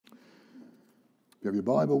If you have your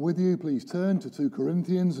Bible with you, please turn to 2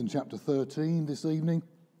 Corinthians and chapter 13 this evening.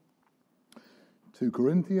 2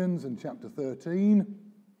 Corinthians and chapter 13.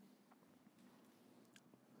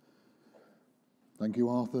 Thank you,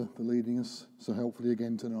 Arthur, for leading us so helpfully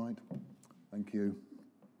again tonight. Thank you.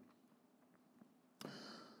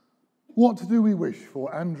 What do we wish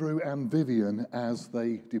for Andrew and Vivian as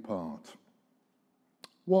they depart?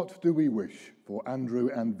 What do we wish for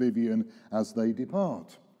Andrew and Vivian as they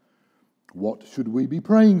depart? What should we be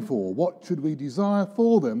praying for? What should we desire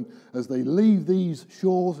for them as they leave these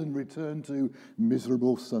shores and return to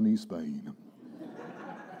miserable sunny Spain?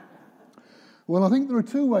 Well, I think there are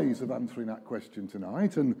two ways of answering that question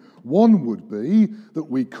tonight, and one would be that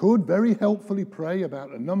we could very helpfully pray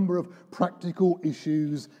about a number of practical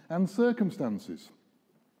issues and circumstances.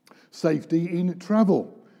 Safety in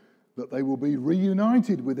travel, that they will be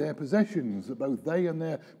reunited with their possessions, that both they and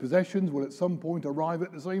their possessions will at some point arrive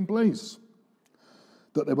at the same place,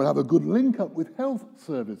 that they will have a good link up with health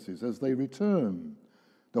services as they return.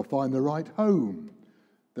 They'll find the right home.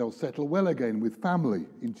 They'll settle well again with family,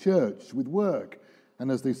 in church, with work, and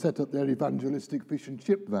as they set up their evangelistic fish and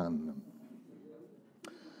chip van.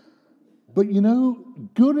 But you know,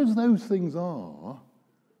 good as those things are,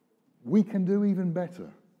 we can do even better.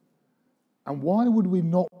 And why would we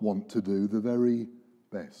not want to do the very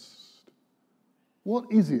best? What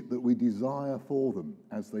is it that we desire for them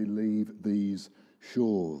as they leave these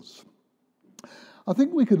shores? I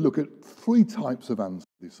think we could look at three types of answers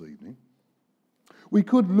this evening. We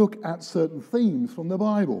could look at certain themes from the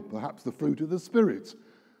Bible, perhaps the fruit of the Spirit,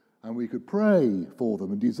 and we could pray for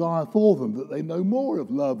them and desire for them that they know more of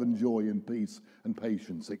love and joy and peace and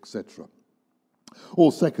patience, etc.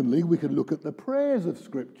 Or secondly, we could look at the prayers of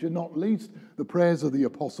Scripture, not least the prayers of the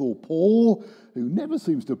Apostle Paul, who never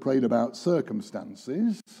seems to have prayed about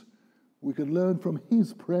circumstances. We could learn from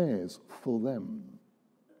his prayers for them.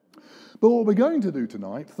 But what we're going to do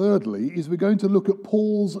tonight, thirdly, is we're going to look at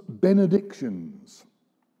Paul's benedictions.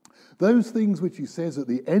 Those things which he says at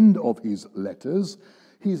the end of his letters,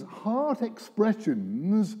 his heart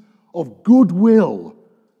expressions of goodwill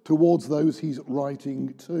towards those he's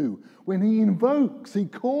writing to. When he invokes, he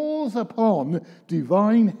calls upon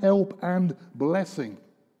divine help and blessing.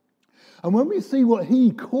 And when we see what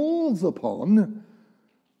he calls upon,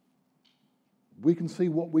 we can see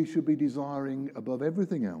what we should be desiring above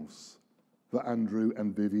everything else for Andrew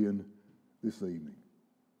and Vivian this evening.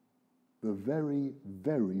 The very,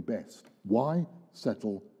 very best. Why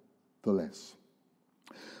settle for less?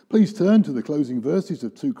 Please turn to the closing verses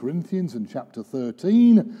of 2 Corinthians and chapter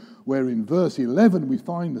 13, where in verse 11 we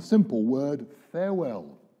find the simple word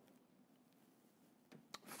farewell.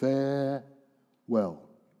 Farewell.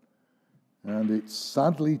 And it's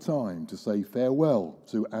sadly time to say farewell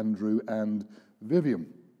to Andrew and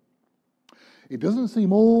Vivian. It doesn't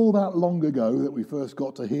seem all that long ago that we first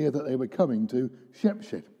got to hear that they were coming to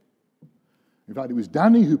Shepshed. In fact, it was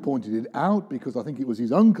Danny who pointed it out because I think it was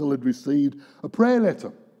his uncle had received a prayer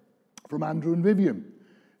letter from Andrew and Vivian.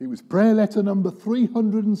 It was prayer letter number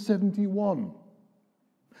 371.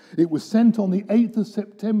 It was sent on the 8th of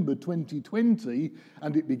September 2020,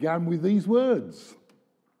 and it began with these words.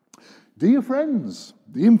 Dear friends,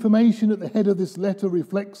 the information at the head of this letter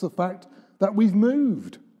reflects the fact that we've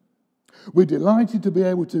moved. We're delighted to be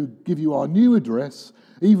able to give you our new address,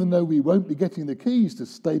 even though we won't be getting the keys to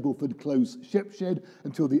Stableford Close, Shepshed,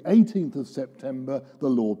 until the 18th of September, the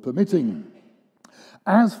Lord permitting.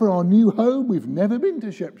 As for our new home, we've never been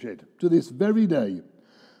to Shepshed to this very day,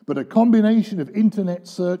 but a combination of internet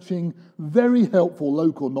searching, very helpful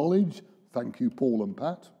local knowledge, thank you Paul and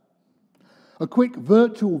Pat, a quick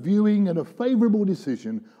virtual viewing and a favourable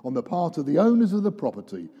decision on the part of the owners of the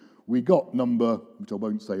property, we got number, which I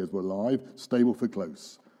won't say as we're live, Stableford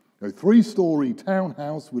Close. A 3-storey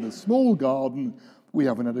townhouse with a small garden. We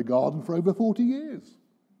haven't had a garden for over 40 years.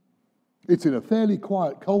 It's in a fairly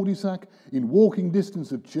quiet cul-de-sac, in walking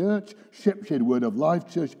distance of church, Shepshed Word of Life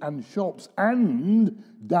Church and shops, and,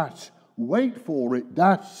 wait for it,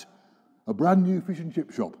 a brand new fish and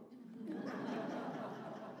chip shop.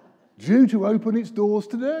 Due to open its doors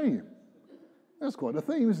today. That's quite a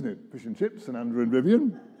theme, isn't it? Fish and chips and Andrew and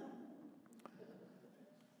Vivian.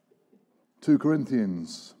 2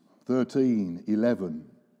 Corinthians 13:11.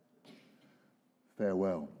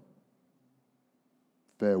 Farewell.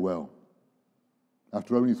 Farewell.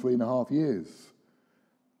 After only 3.5 years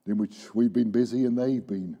in which we've been busy and they've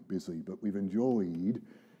been busy, but we've enjoyed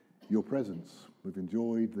your presence. We've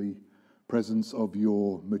enjoyed the presence of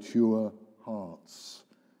your mature hearts,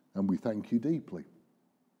 and we thank you deeply.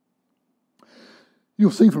 You'll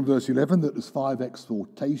see from verse 11 that there's 5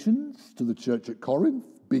 exhortations to the church at Corinth,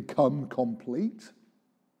 become complete.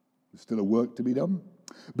 There's still a work to be done.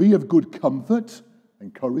 Be of good comfort,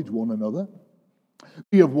 encourage one another.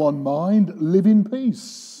 Be of one mind, live in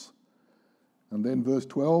peace. And then verse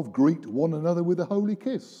 12, greet one another with a holy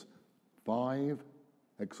kiss. 5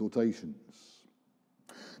 exhortations.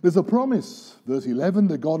 There's a promise, verse 11,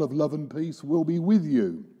 the God of love and peace will be with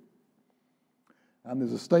you. And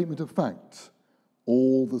there's a statement of fact,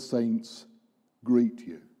 all the saints greet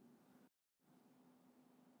you.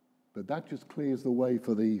 But that just clears the way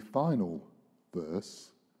for the final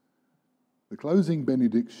verse, the closing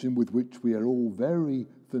benediction with which we are all very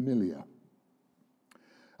familiar.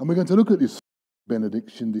 And we're going to look at this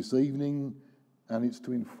benediction this evening, and it's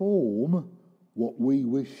to inform what we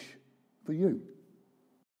wish for you,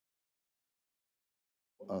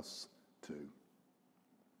 us too.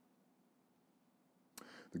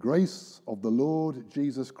 The grace of the Lord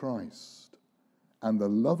Jesus Christ and the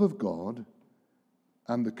love of God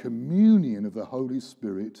and the communion of the Holy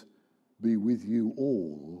Spirit be with you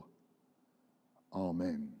all.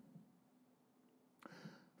 Amen.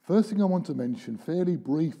 First thing I want to mention fairly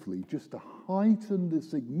briefly, just to heighten the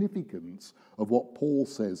significance of what Paul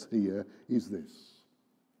says here, is this.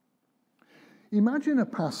 Imagine a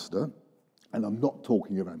pastor, and I'm not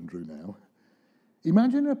talking of Andrew now,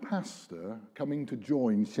 imagine a pastor coming to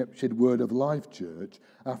join Shepshed Word of Life Church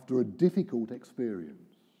after a difficult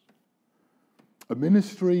experience. A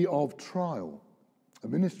ministry of trial, a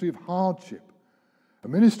ministry of hardship, a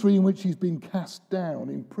ministry in which he's been cast down,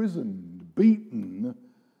 imprisoned, beaten,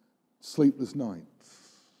 sleepless nights.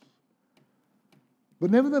 But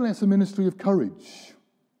nevertheless, a ministry of courage,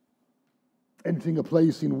 entering a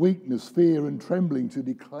place in weakness, fear, and trembling to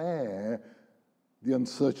declare the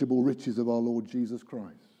unsearchable riches of our Lord Jesus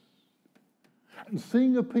Christ. And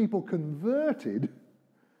seeing a people converted,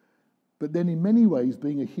 but then in many ways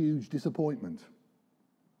being a huge disappointment.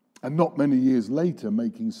 And not many years later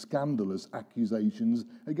making scandalous accusations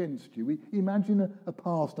against you. Imagine a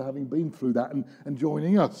pastor having been through that and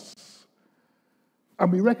joining us.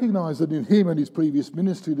 And we recognise that in him and his previous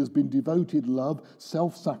ministry there's been devoted love,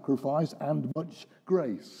 self-sacrifice, and much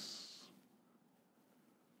grace.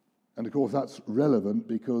 And of course that's relevant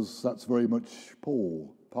because that's very much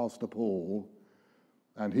Paul, Pastor Paul,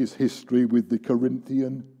 and his history with the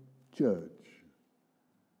Corinthian church.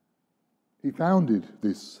 He founded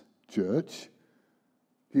this church.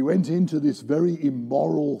 He went into this very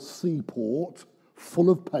immoral seaport full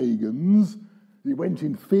of pagans. He went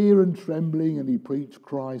in fear and trembling and he preached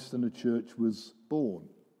Christ, and a church was born.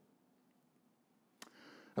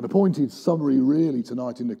 And the pointed summary really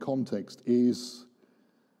tonight in the context is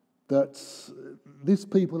that these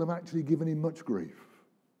people have actually given him much grief.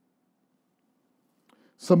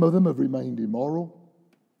 Some of them have remained immoral.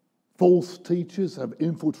 False teachers have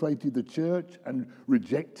infiltrated the church and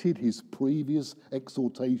rejected his previous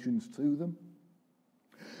exhortations to them.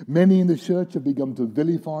 Many in the church have begun to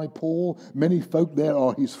vilify Paul. Many folk there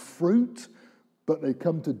are his fruit, but they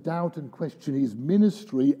come to doubt and question his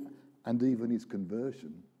ministry and even his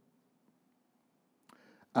conversion.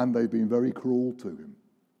 And they've been very cruel to him.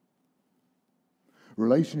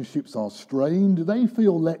 Relationships are strained. They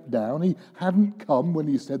feel let down. He hadn't come when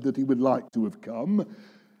he said that he would like to have come.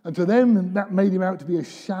 And to them, that made him out to be a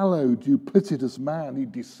shallow, duplicitous man. He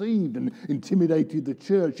deceived and intimidated the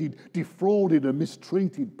church. He defrauded and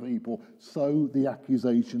mistreated people. So the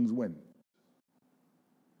accusations went.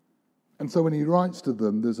 And so when he writes to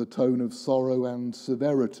them, there's a tone of sorrow and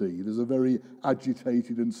severity. There's a very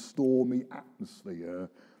agitated and stormy atmosphere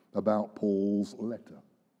about Paul's letter.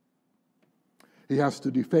 He has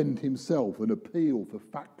to defend himself and appeal for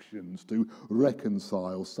factions to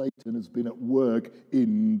reconcile. Satan has been at work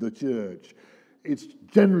in the church. It's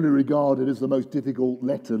generally regarded as the most difficult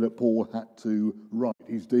letter that Paul had to write.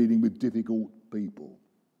 He's dealing with difficult people.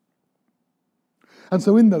 And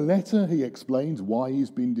so in the letter, he explains why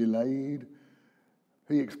he's been delayed.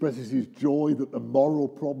 He expresses his joy that the moral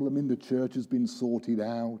problem in the church has been sorted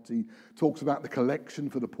out. He talks about the collection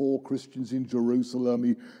for the poor Christians in Jerusalem.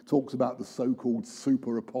 He talks about the so-called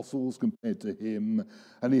super apostles compared to him.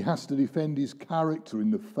 And he has to defend his character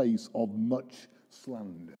in the face of much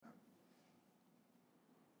slander.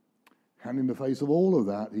 And in the face of all of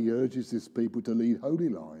that, he urges his people to lead holy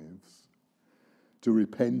lives, to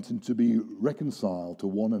repent and to be reconciled to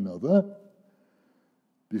one another,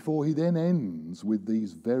 before he then ends with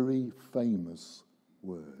these very famous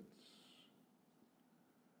words.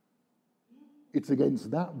 It's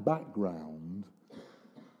against that background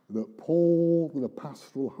that Paul, with a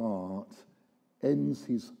pastoral heart, ends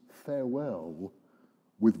his farewell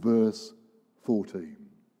with verse 14.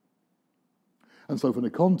 And so from the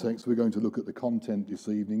context, we're going to look at the content this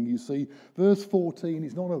evening. You see, verse 14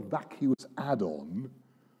 is not a vacuous add-on.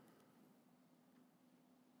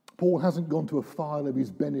 Paul hasn't gone to a file of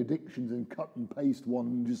his benedictions and cut and paste one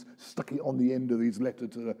and just stuck it on the end of his letter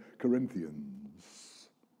to the Corinthians.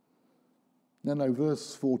 No,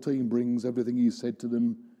 verse 14 brings everything he said to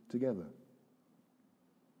them together.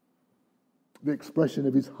 The expression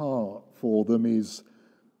of his heart for them is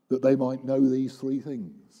that they might know these three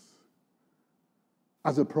things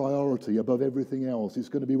as a priority above everything else. It's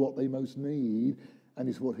going to be what they most need, and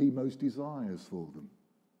it's what he most desires for them.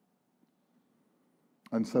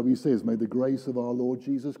 And so he says, may the grace of our Lord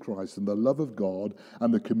Jesus Christ and the love of God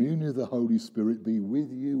and the communion of the Holy Spirit be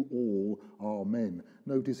with you all. Amen.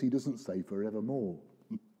 Notice he doesn't say forevermore.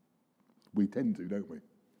 We tend to, don't we?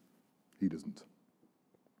 He doesn't.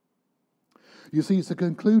 You see, it's a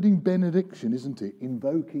concluding benediction, isn't it?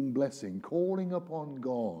 Invoking blessing, calling upon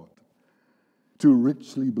God to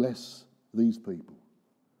richly bless these people.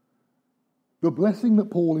 The blessing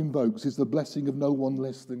that Paul invokes is the blessing of no one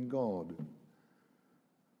less than God.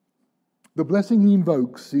 The blessing he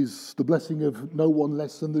invokes is the blessing of no one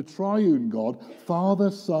less than the triune God, Father,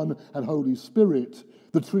 Son, and Holy Spirit.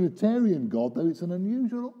 The Trinitarian God, though it's an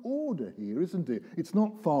unusual order here, isn't it? It's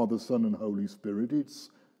not Father, Son, and Holy Spirit. It's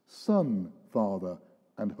Son, Father,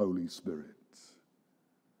 and Holy Spirit.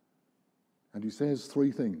 And he says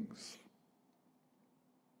three things.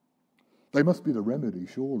 They must be the remedy,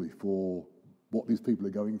 surely, for what these people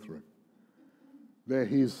are going through. They're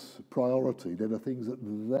his priority. They're the things that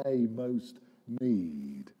they most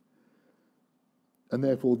need. And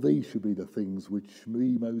therefore, these should be the things which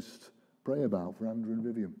we most pray about for Andrew and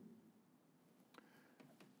Vivian.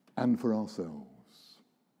 And for ourselves.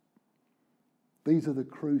 These are the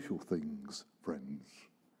crucial things, friends,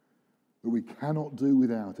 that we cannot do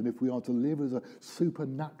without. And if we are to live as a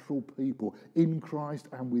supernatural people in Christ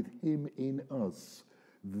and with him in us,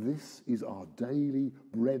 this is our daily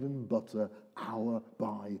bread and butter, hour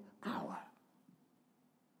by hour.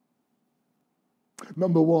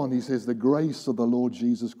 Number one, he says, the grace of the Lord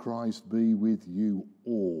Jesus Christ be with you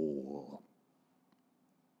all.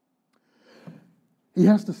 He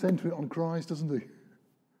has to center it on Christ, doesn't he?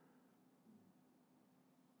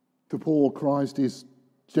 To Paul, Christ is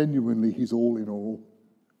genuinely his all in all.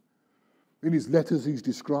 In his letters, he's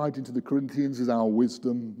described into the Corinthians as our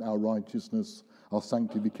wisdom, our righteousness, our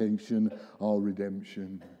sanctification, our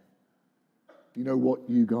redemption. You know what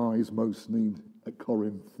you guys most need at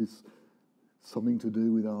Corinth is something to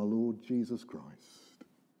do with our Lord Jesus Christ.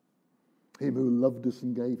 Him who loved us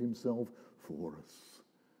and gave himself for us.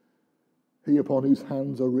 He upon whose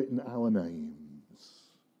hands are written our names.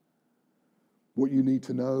 What you need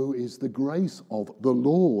to know is the grace of the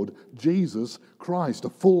Lord Jesus Christ, a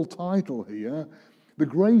full title here. The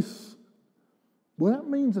grace, well, that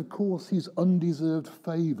means, of course, his undeserved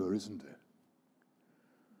favour, isn't it?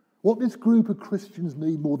 What this group of Christians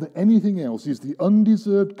need more than anything else is the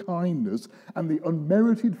undeserved kindness and the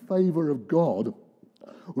unmerited favour of God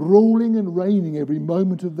ruling and reigning every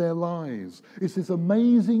moment of their lives. It's this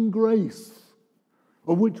amazing grace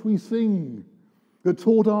of which we sing, that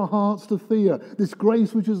taught our hearts to fear, this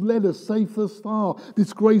grace which has led us safe thus far,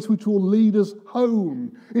 this grace which will lead us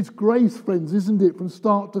home. It's grace, friends, isn't it, from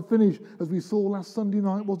start to finish, as we saw last Sunday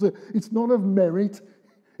night, was it? It's not of merit,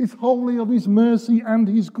 it's wholly of his mercy and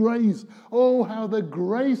his grace. Oh, how the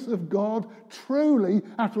grace of God truly,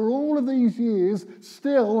 after all of these years,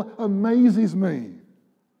 still amazes me.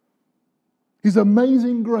 His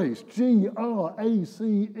amazing grace,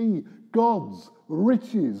 G-R-A-C-E, God's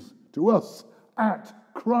riches to us, at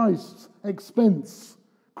Christ's expense,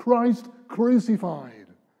 Christ crucified,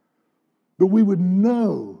 that we would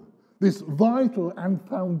know this vital and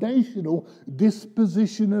foundational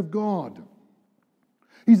disposition of God.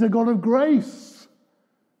 He's a God of grace.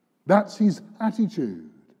 That's his attitude.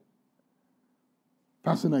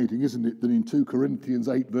 Fascinating, isn't it, that in 2 Corinthians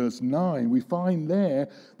 8 verse 9 we find there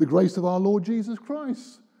the grace of our Lord Jesus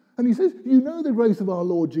Christ. And he says, you know the grace of our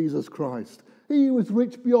Lord Jesus Christ. He who was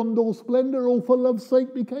rich beyond all splendour, all for love's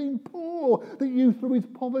sake became poor, that you through his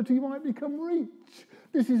poverty might become rich.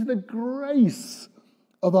 This is the grace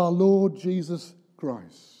of our Lord Jesus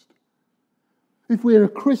Christ. If we're a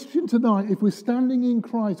Christian tonight, if we're standing in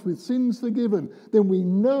Christ with sins forgiven, then we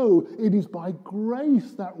know it is by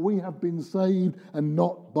grace that we have been saved and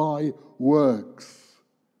not by works.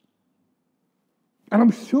 And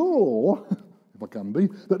I'm sure, if I can be,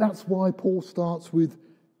 that that's why Paul starts with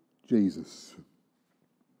Jesus.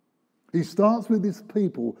 He starts with this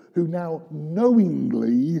people who now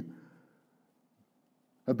knowingly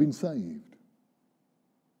have been saved.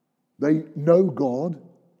 They know God,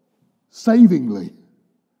 savingly.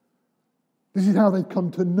 This is how they've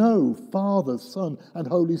come to know Father, Son, and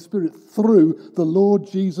Holy Spirit through the Lord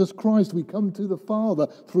Jesus Christ. We come to the Father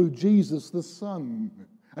through Jesus the Son.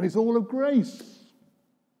 And it's all of grace.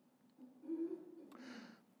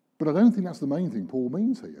 But I don't think that's the main thing Paul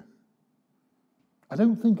means here. I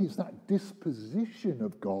don't think it's that disposition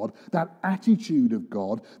of God, that attitude of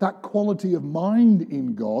God, that quality of mind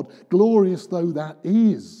in God, glorious though that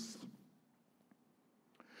is.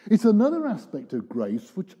 It's another aspect of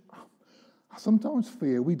grace which I sometimes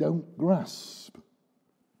fear we don't grasp.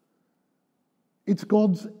 It's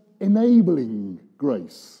God's enabling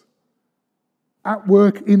grace at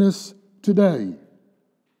work in us today.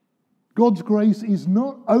 God's grace is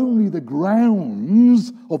not only the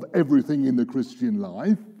grounds of everything in the Christian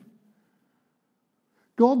life,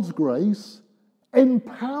 God's grace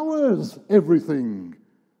empowers everything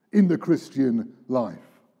in the Christian life.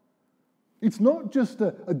 It's not just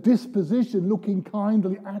a disposition looking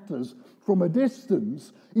kindly at us from a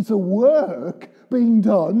distance. It's a work being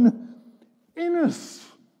done in us.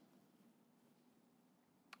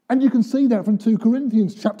 And you can see that from 2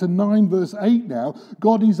 Corinthians chapter 9, verse 8 now.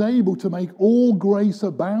 God is able to make all grace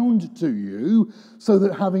abound to you, so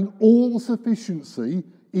that having all sufficiency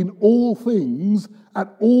in all things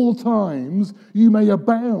at all times, you may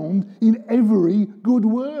abound in every good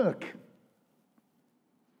work.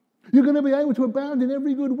 You're going to be able to abound in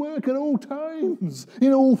every good work at all times,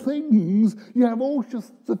 in all things. You have all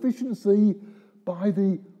sufficiency by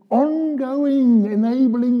the ongoing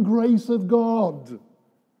enabling grace of God.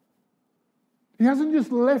 He hasn't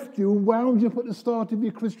just left you and wound you up at the start of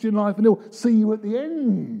your Christian life and he'll see you at the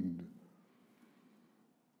end.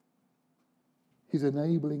 His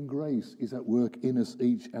enabling grace is at work in us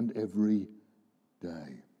each and every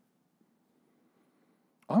day.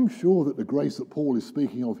 I'm sure that the grace that Paul is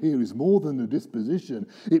speaking of here is more than a disposition.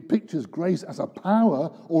 It pictures grace as a power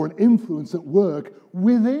or an influence at work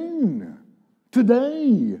within,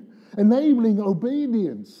 today, enabling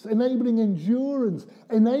obedience, enabling endurance,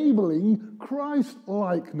 enabling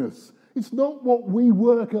Christ-likeness. It's not what we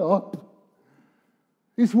work up.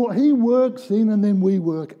 It's what he works in and then we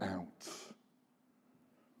work out.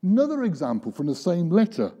 Another example from the same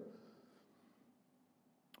letter.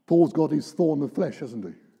 Paul's got his thorn of flesh, hasn't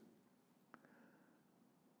he?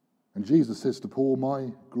 And Jesus says to Paul,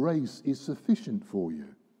 my grace is sufficient for you.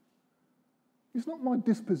 It's not my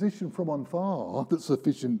disposition from on far that's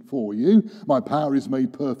sufficient for you. My power is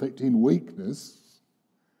made perfect in weakness.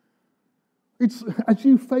 It's as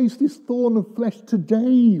you face this thorn of flesh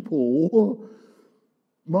today, Paul,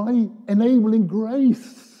 my enabling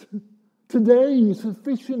grace today is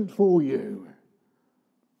sufficient for you.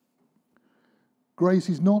 Grace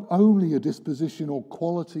is not only a disposition or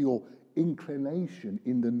quality or inclination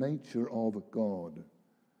in the nature of God.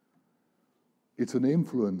 It's an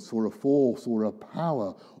influence or a force or a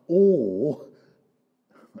power or,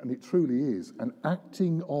 and it truly is, an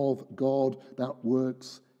acting of God that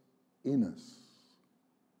works in us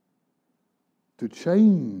to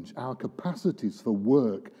change our capacities for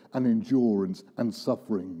work and endurance and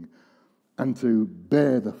suffering and to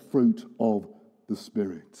bear the fruit of the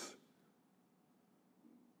Spirit.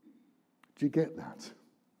 Do you get that?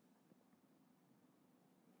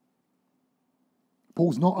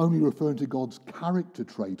 Paul's not only referring to God's character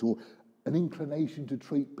trait or an inclination to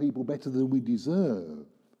treat people better than we deserve.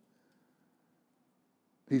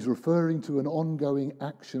 He's referring to an ongoing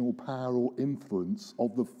action or power or influence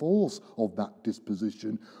of the force of that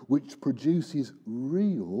disposition which produces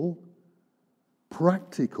real,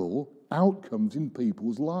 practical outcomes in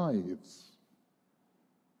people's lives.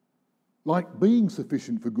 Like being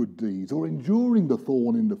sufficient for good deeds, or enduring the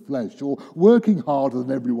thorn in the flesh, or working harder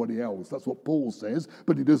than everybody else. That's what Paul says,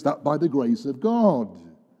 but he does that by the grace of God.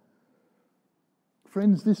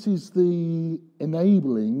 Friends, this is the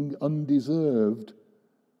enabling, undeserved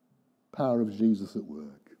power of Jesus at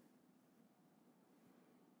work.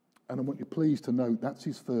 And I want you pleased to note that's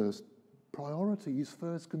his first priority, his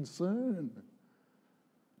first concern.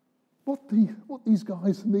 What these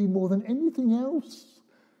guys need more than anything else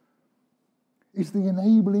is the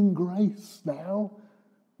enabling grace now.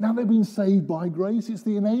 Now they've been saved by grace, it's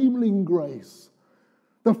the enabling grace.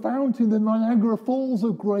 The fountain, the Niagara Falls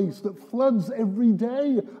of grace that floods every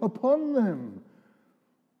day upon them.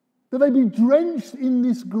 That they be drenched in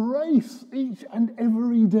this grace each and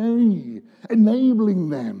every day, enabling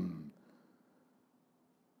them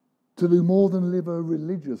to do more than live a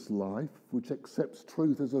religious life which accepts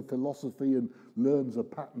truth as a philosophy and learns a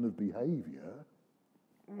pattern of behaviour,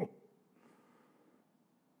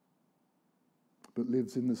 but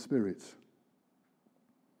lives in the Spirit.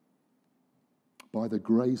 by the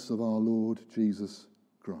grace of our Lord Jesus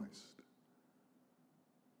Christ.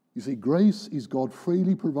 You see, grace is God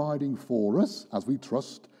freely providing for us, as we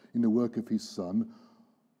trust in the work of his Son,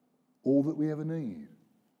 all that we ever need,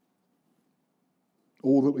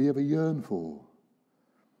 all that we ever yearn for,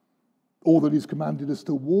 all that he's commanded us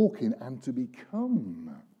to walk in and to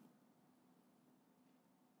become.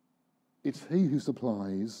 It's he who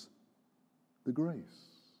supplies the grace.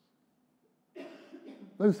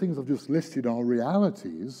 Those things I've just listed are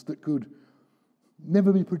realities that could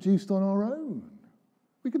never be produced on our own.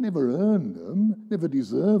 We can never earn them, never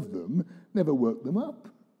deserve them, never work them up.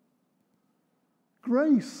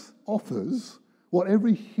 Grace offers what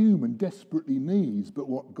every human desperately needs, but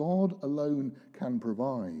what God alone can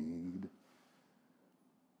provide.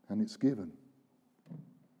 And it's given.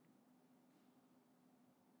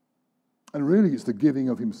 And really, it's the giving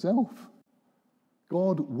of himself.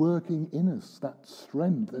 God working in us, that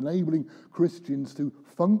strength, enabling Christians to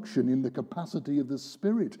function in the capacity of the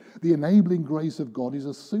Spirit. The enabling grace of God is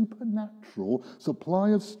a supernatural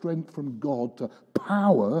supply of strength from God to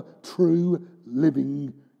power true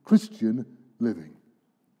living Christian living.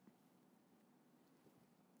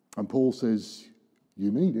 And Paul says,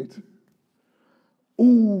 you need it.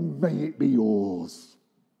 Oh, may it be yours.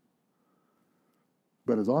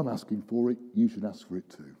 But as I'm asking for it, you should ask for it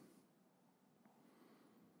too.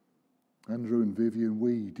 Andrew and Vivian,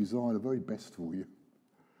 we desire the very best for you.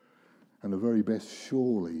 And the very best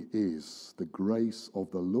surely is the grace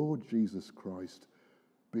of the Lord Jesus Christ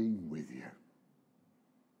being with you.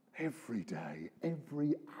 Every day,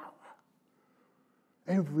 every hour,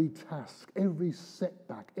 every task, every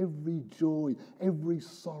setback, every joy, every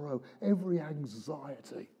sorrow, every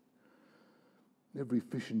anxiety, every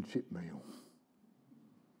fish and chip meal.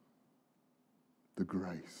 The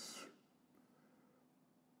grace,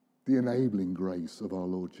 the enabling grace of our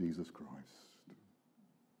Lord Jesus Christ.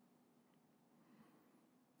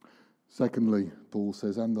 Secondly, Paul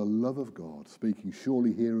says, and the love of God, speaking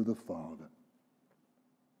surely here of the Father.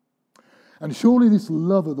 And surely this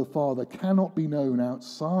love of the Father cannot be known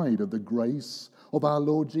outside of the grace of our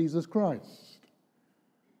Lord Jesus Christ.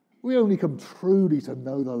 We only come truly to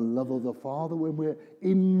know the love of the Father when we're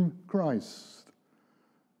in Christ,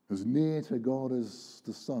 as near to God as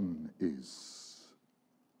the Son is.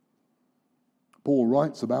 Paul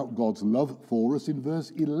writes about God's love for us in verse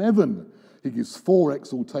 11. He gives 4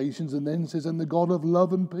 exhortations and then says, and the God of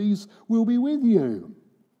love and peace will be with you.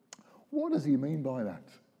 What does he mean by that?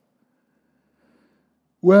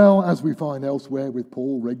 Well, as we find elsewhere with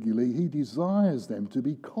Paul regularly, he desires them to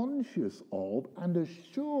be conscious of and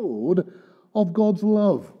assured of God's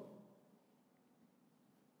love.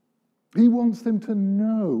 He wants them to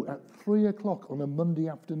know at 3 o'clock on a Monday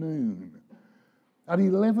afternoon, at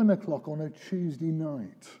 11 o'clock on a Tuesday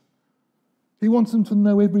night. He wants them to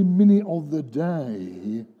know every minute of the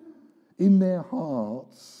day in their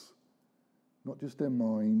hearts, not just their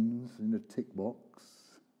minds in a tick box.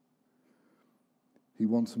 He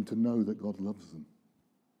wants them to know that God loves them.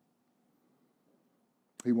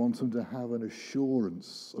 He wants them to have an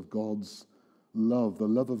assurance of God's love, the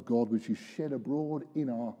love of God which is shed abroad in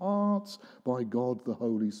our hearts by God the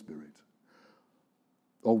Holy Spirit,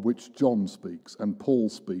 of which John speaks, and Paul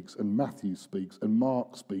speaks, and Matthew speaks, and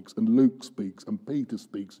Mark speaks, and Luke speaks, and Peter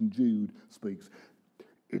speaks, and Jude speaks.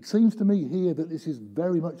 It seems to me here that this is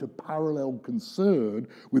very much a parallel concern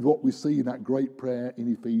with what we see in that great prayer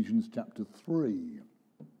in Ephesians chapter 3.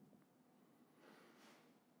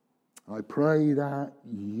 I pray that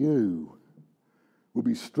you will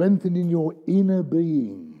be strengthened in your inner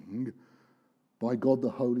being by God the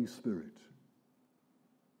Holy Spirit.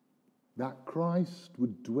 That Christ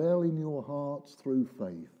would dwell in your hearts through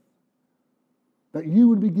faith. That you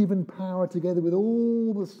would be given power together with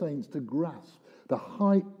all the saints to grasp the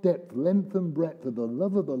height, depth, length and breadth of the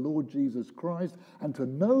love of the Lord Jesus Christ, and to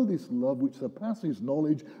know this love which surpasses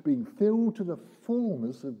knowledge, being filled to the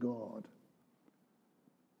fullness of God.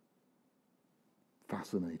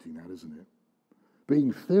 Fascinating, that, isn't it?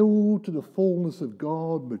 Being filled to the fullness of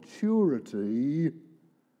God, maturity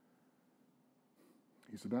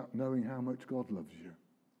is about knowing how much God loves you.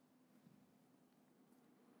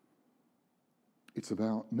 It's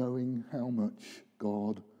about knowing how much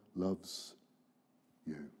God loves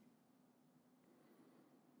you.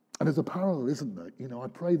 And there's a parallel, isn't there? You know, I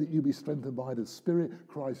pray that you be strengthened by the Spirit,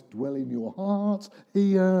 Christ dwell in your hearts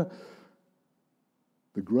here.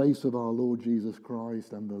 The grace of our Lord Jesus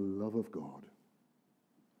Christ and the love of God.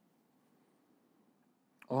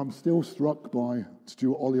 I'm still struck by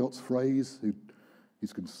Stuart Olliott's phrase, who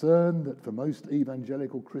is concerned that for most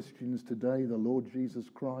evangelical Christians today, the Lord Jesus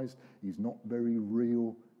Christ is not very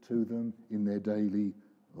real to them in their daily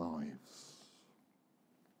lives.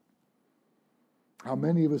 How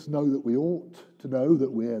many of us know that we ought to know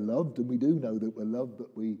that we're loved, and we do know that we're loved,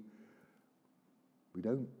 but we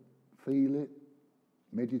don't feel it,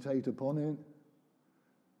 meditate upon it.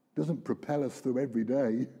 Doesn't propel us through every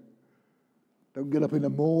day. Don't get up in the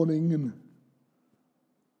morning and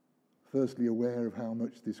firstly aware of how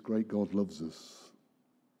much this great God loves us.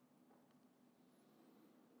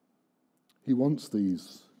 He wants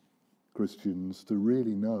these Christians to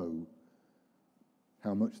really know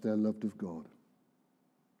how much they're loved of God.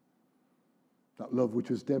 That love which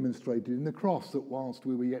was demonstrated in the cross, that whilst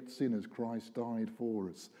we were yet sinners, Christ died for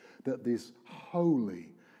us. That this holy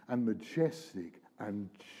and majestic and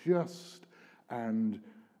just and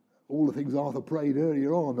all the things Arthur prayed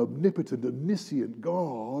earlier on, omnipotent, omniscient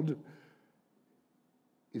God,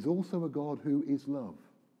 is also a God who is love.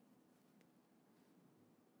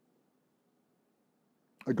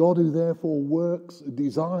 A God who therefore works,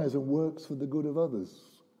 desires and works for the good of others.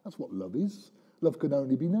 That's what love is. Love can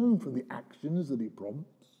only be known from the actions that it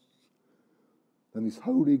prompts. And this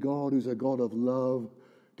holy God, who's a God of love,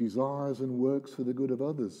 desires and works for the good of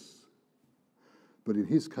others. But in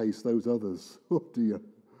his case, those others, oh dear,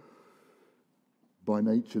 by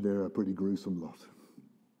nature they're a pretty gruesome lot.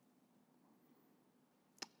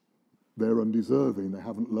 They're undeserving, they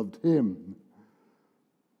haven't loved him.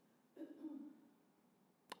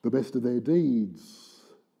 The best of their deeds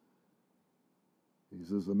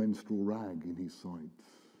is as a menstrual rag in his sight.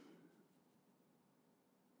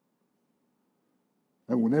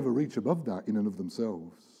 And will never reach above that in and of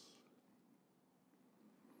themselves.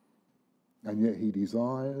 And yet he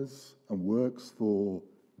desires and works for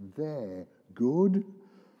their good.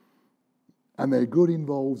 And their good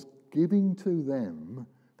involves giving to them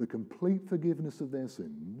the complete forgiveness of their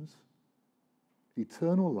sins,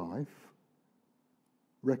 eternal life,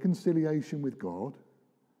 reconciliation with God,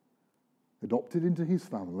 adopted into his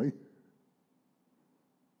family,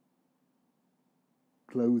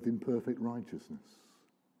 clothed in perfect righteousness.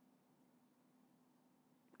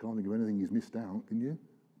 Can't think of anything he's missed out, can you?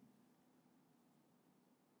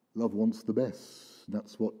 Love wants the best.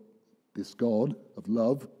 That's what this God of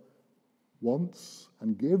love wants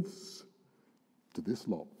and gives to this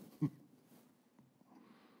lot.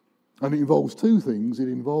 And it involves two things. It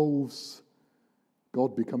involves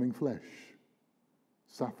God becoming flesh.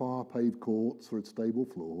 Sapphire paved courts for a stable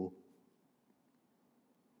floor.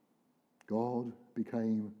 God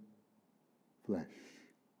became flesh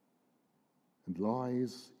and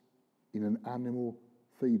lies in an animal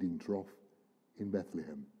feeding trough in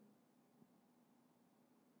Bethlehem.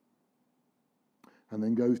 And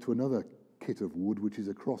then goes to another kit of wood, which is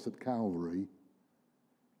a cross at Calvary,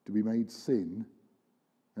 to be made sin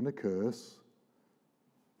and a curse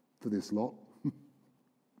for this lot,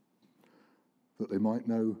 that they might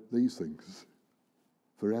know these things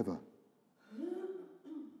forever.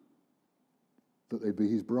 That they be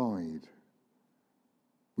his bride,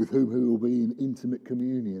 with whom he will be in intimate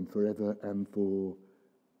communion forever and forever.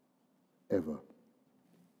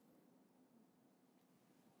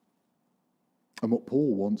 And what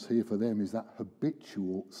Paul wants here for them is that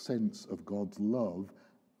habitual sense of God's love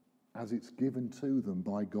as it's given to them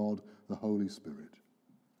by God the Holy Spirit.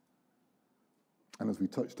 And as we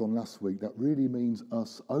touched on last week, that really means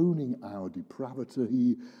us owning our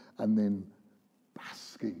depravity and then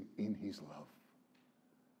basking in his love.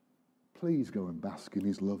 Please go and bask in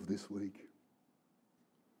his love this week.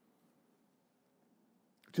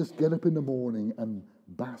 Just get up in the morning and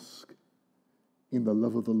bask in the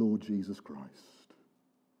love of the Lord Jesus Christ.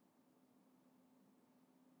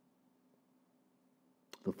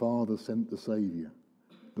 The Father sent the Saviour,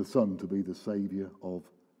 the Son to be the Saviour of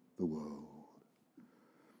the world.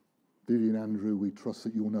 Vivian, Andrew, we trust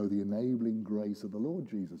that you'll know the enabling grace of the Lord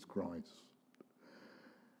Jesus Christ.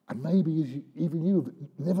 And maybe even you have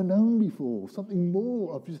never known before, something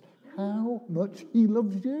more of just how much he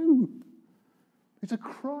loves you. It's a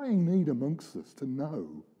crying need amongst us to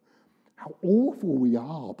know how awful we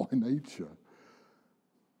are by nature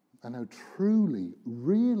and how truly,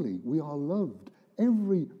 really we are loved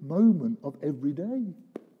every moment of every day.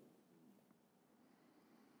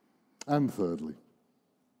 And thirdly,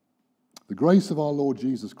 the grace of our Lord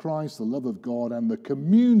Jesus Christ, the love of God, and the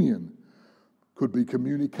communion, could be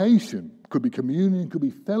communication, could be communion, could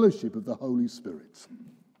be fellowship of the Holy Spirit.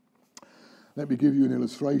 Let me give you an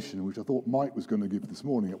illustration, which I thought Mike was going to give this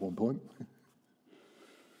morning at one point.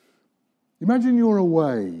 Imagine you're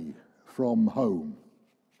away from home,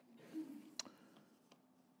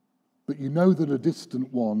 but you know that a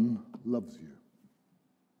distant one loves you.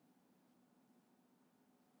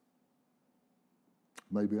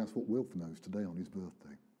 Maybe that's what Wilf knows today on his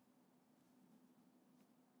birthday.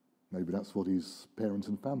 Maybe that's what his parents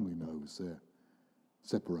and family knows. They're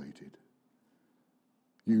separated.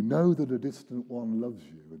 You know that a distant one loves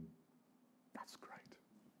you, and that's great.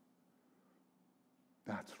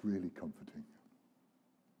 That's really comforting.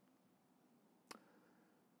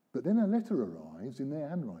 But then a letter arrives in their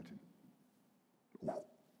handwriting.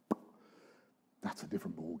 Ooh, that's a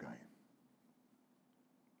different ball game.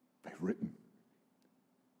 They've written.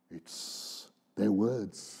 It's their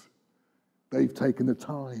words. They've taken the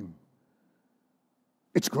time.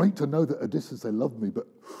 It's great to know that at a distance they love me, but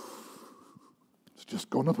it's just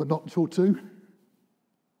gone up a notch or two.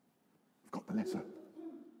 I've got the letter.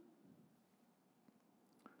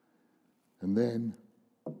 And then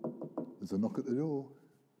there's a knock at the door.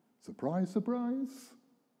 Surprise, surprise.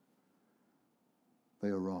 They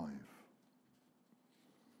arrive.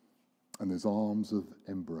 And there's arms of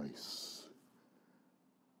embrace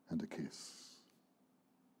and a kiss.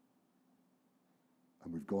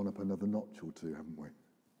 And we've gone up another notch or two, haven't we?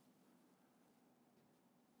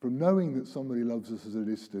 From knowing that somebody loves us at a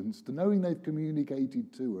distance, to knowing they've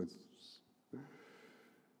communicated to us,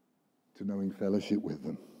 to knowing fellowship with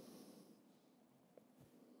them.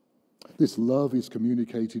 This love is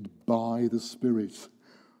communicated by the Spirit.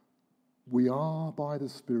 We are, by the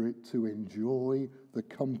Spirit, to enjoy the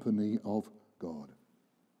company of God.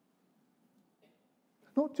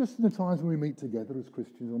 Not just in the times when we meet together as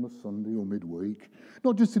Christians on a Sunday or midweek,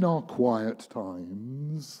 not just in our quiet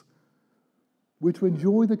times. We're to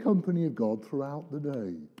enjoy the company of God throughout the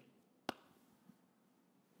day.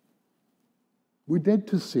 We're dead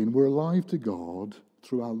to sin, we're alive to God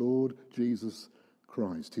through our Lord Jesus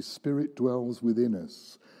Christ. His Spirit dwells within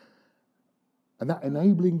us. And that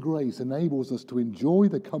enabling grace enables us to enjoy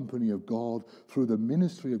the company of God through the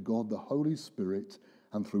ministry of God, the Holy Spirit,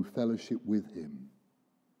 and through fellowship with Him.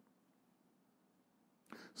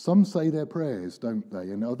 Some say their prayers, don't they?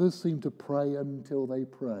 And others seem to pray until they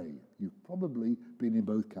pray. You've probably been in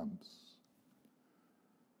both camps.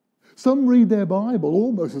 Some read their Bible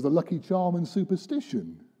almost as a lucky charm and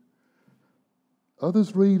superstition.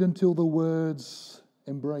 Others read until the words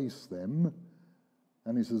embrace them,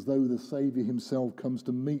 and it's as though the Saviour himself comes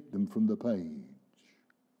to meet them from the page.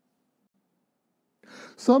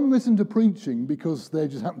 Some listen to preaching because they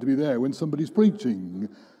just happen to be there when somebody's preaching.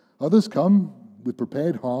 Others come with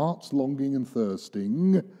prepared hearts, longing and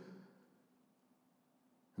thirsting.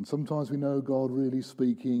 And sometimes we know God really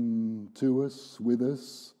speaking to us, with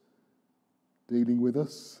us, dealing with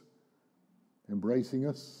us, embracing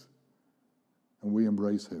us, and we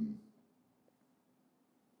embrace Him.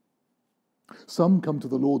 Some come to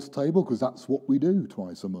the Lord's table because that's what we do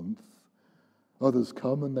twice a month. Others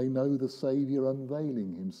come and they know the Saviour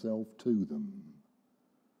unveiling Himself to them.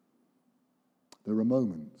 There are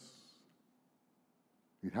moments.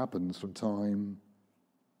 It happens from time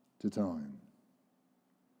to time.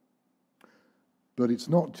 But it's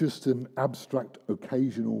not just an abstract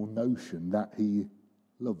occasional notion that He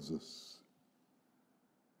loves us.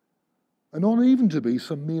 And not even to be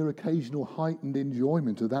some mere occasional heightened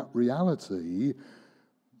enjoyment of that reality,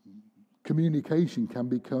 communication can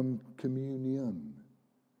become communion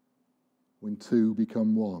when two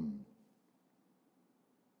become one.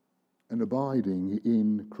 And abiding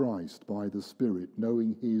in Christ by the Spirit,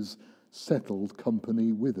 knowing His settled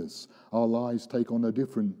company with us. Our lives take on a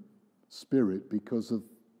different spirit because of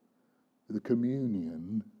the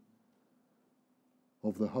communion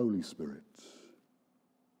of the Holy Spirit.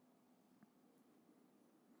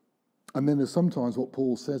 And then there's sometimes what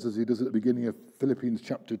Paul says, as he does at the beginning of Philippians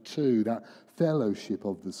chapter 2, that fellowship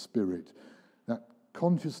of the Spirit, that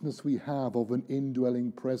consciousness we have of an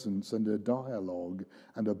indwelling presence and a dialogue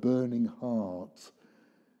and a burning heart,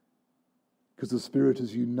 because the Spirit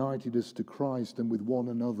has united us to Christ and with one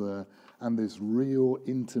another, and this real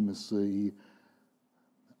intimacy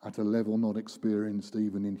at a level not experienced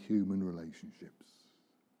even in human relationships.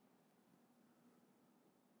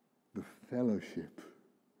 The fellowship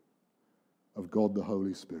of God the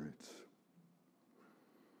Holy Spirit.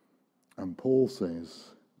 And Paul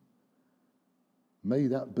says, may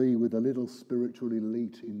that be with a little spiritual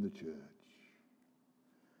elite in the church.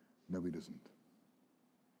 No, he doesn't.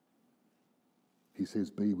 He says,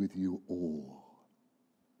 be with you all.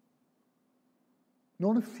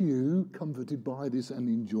 Not a few comforted by this and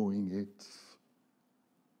enjoying it.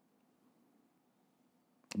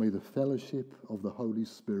 May the fellowship of the Holy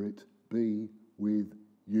Spirit be with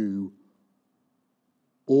you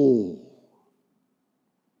all.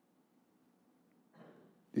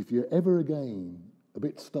 If you're ever again a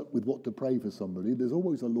bit stuck with what to pray for somebody, there's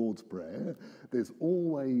always a Lord's Prayer, there's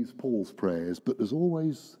always Paul's prayers, but there's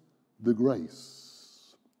always the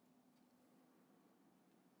grace.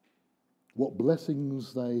 What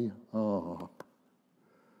blessings they are.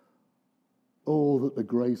 Oh, that the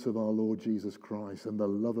grace of our Lord Jesus Christ and the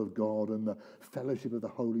love of God and the fellowship of the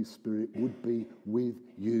Holy Spirit would be with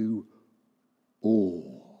you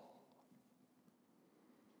all.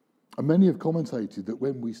 And many have commentated that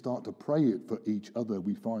when we start to pray it for each other,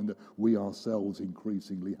 we find that we ourselves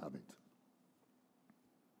increasingly have it.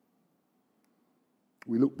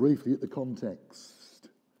 We look briefly at the context.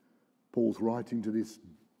 Paul's writing to this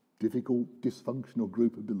difficult, dysfunctional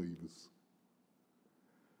group of believers.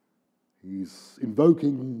 He's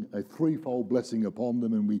invoking a threefold blessing upon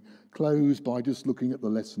them, and we close by just looking at the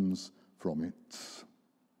lessons from it.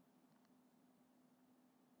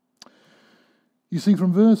 You see,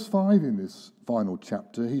 from verse 5 in this final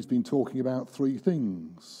chapter, he's been talking about three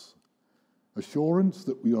things. Assurance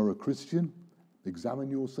that we are a Christian.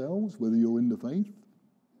 Examine yourselves whether you're in the faith.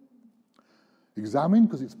 Examine,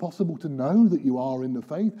 because it's possible to know that you are in the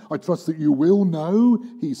faith. I trust that you will know,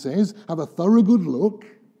 he says. Have a thorough good look.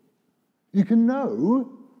 You can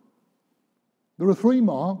know. There are three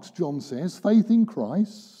marks, John says. Faith in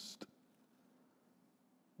Christ.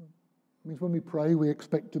 It means when we pray, we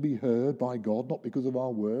expect to be heard by God, not because of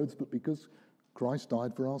our words, but because Christ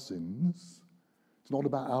died for our sins. It's not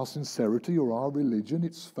about our sincerity or our religion.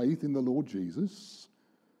 It's faith in the Lord Jesus.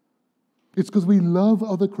 It's because we love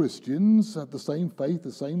other Christians, have the same faith,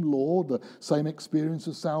 the same Lord, the same experience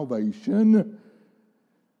of salvation.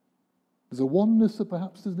 There's a oneness that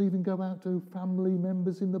perhaps doesn't even go out to family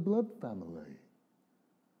members in the blood family.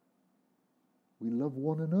 We love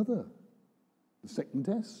one another. The second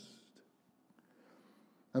test.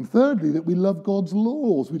 And thirdly, that we love God's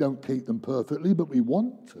laws. We don't keep them perfectly, but we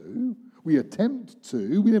want to. We attempt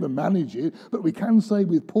to. We never manage it. But we can say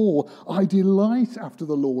with Paul, I delight after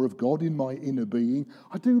the law of God in my inner being.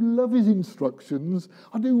 I do love his instructions.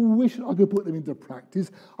 I do wish I could put them into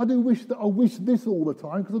practice. I do wish that I wish this all the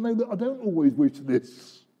time, because I know that I don't always wish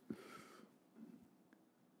this.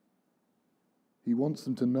 He wants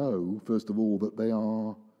them to know, first of all, that they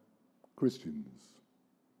are Christians.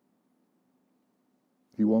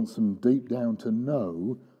 He wants them deep down to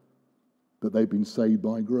know that they've been saved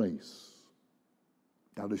by grace.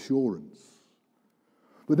 That assurance.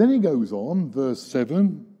 But then he goes on, verse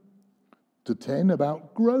 7 to 10,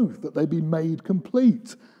 about growth, that they be made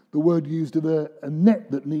complete. The word used of a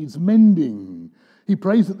net that needs mending. He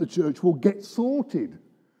prays that the church will get sorted,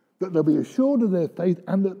 that they'll be assured of their faith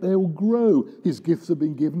and that they'll grow. His gifts have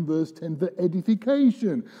been given, verse 10, for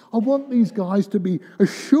edification. I want these guys to be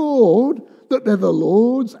assured that they're the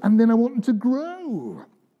Lord's, and then I want them to grow.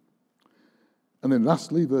 And then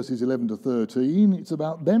lastly, verses 11 to 13, it's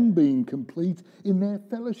about them being complete in their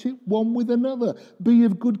fellowship one with another. Be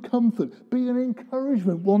of good comfort. Be an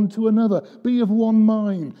encouragement one to another. Be of one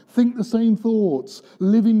mind. Think the same thoughts.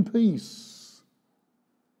 Live in peace.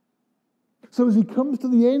 So as he comes to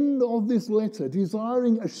the end of this letter,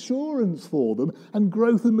 desiring assurance for them and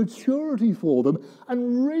growth and maturity for them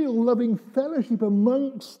and real loving fellowship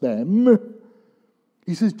amongst them,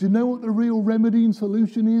 he says, do you know what the real remedy and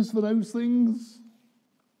solution is for those things?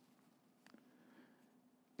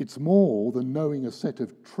 It's more than knowing a set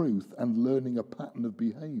of truth and learning a pattern of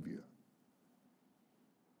behavior.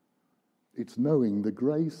 It's knowing the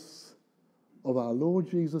grace of our Lord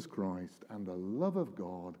Jesus Christ and the love of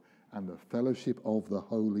God and the fellowship of the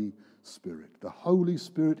Holy Spirit. The Holy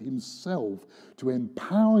Spirit himself to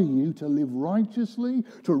empower you to live righteously,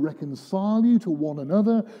 to reconcile you to one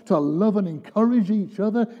another, to love and encourage each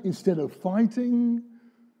other instead of fighting.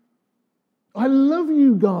 I love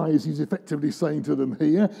you guys, he's effectively saying to them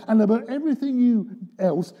here, and above everything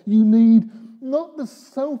else, you need not the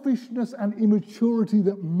selfishness and immaturity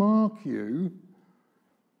that mark you,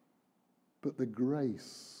 but the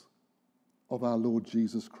grace of our Lord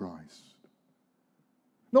Jesus Christ.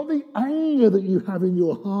 Not the anger that you have in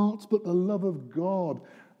your hearts, but the love of God.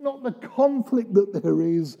 Not the conflict that there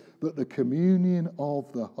is, but the communion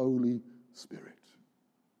of the Holy Spirit.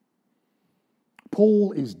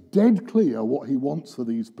 Paul is dead clear what he wants for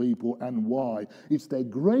these people and why. It's their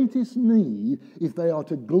greatest need if they are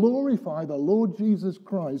to glorify the Lord Jesus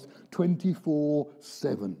Christ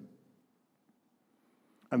 24/7.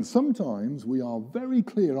 And sometimes we are very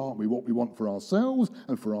clear, aren't we, what we want for ourselves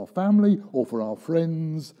and for our family or for our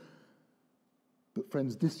friends. But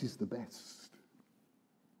friends, this is the best.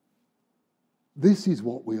 This is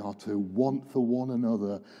what we are to want for one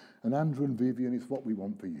another. And Andrew and Vivian, it's what we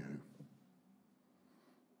want for you.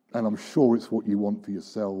 And I'm sure it's what you want for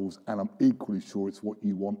yourselves, and I'm equally sure it's what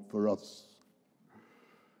you want for us.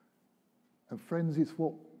 And friends, it's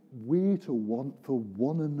what we're to want for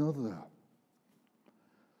one another.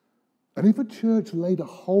 And if a church laid a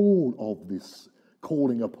hold of this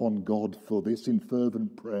calling upon God for this in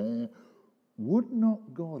fervent prayer, would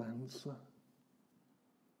not God answer?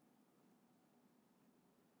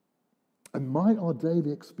 And might our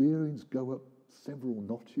daily experience go up several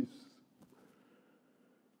notches?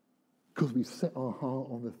 Because we set our heart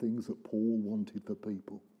on the things that Paul wanted for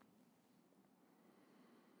people.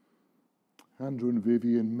 Andrew and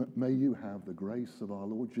Vivian, may you have the grace of our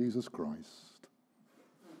Lord Jesus Christ.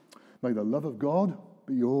 May the love of God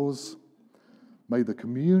be yours. May the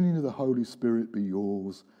communion of the Holy Spirit be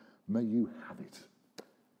yours. May you have it.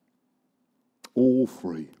 All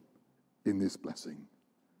free in this blessing.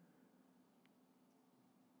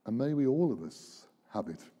 And may we all of us have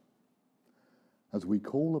it as we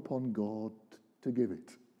call upon God to give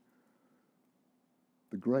it.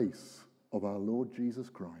 The grace of our Lord Jesus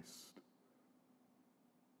Christ,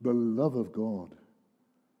 the love of God,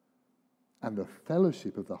 and the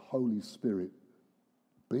fellowship of the Holy Spirit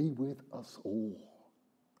be with us all.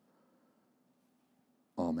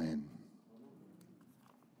 Amen.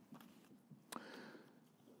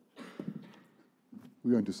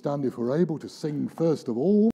 We're going to stand, if we're able, to sing first of all.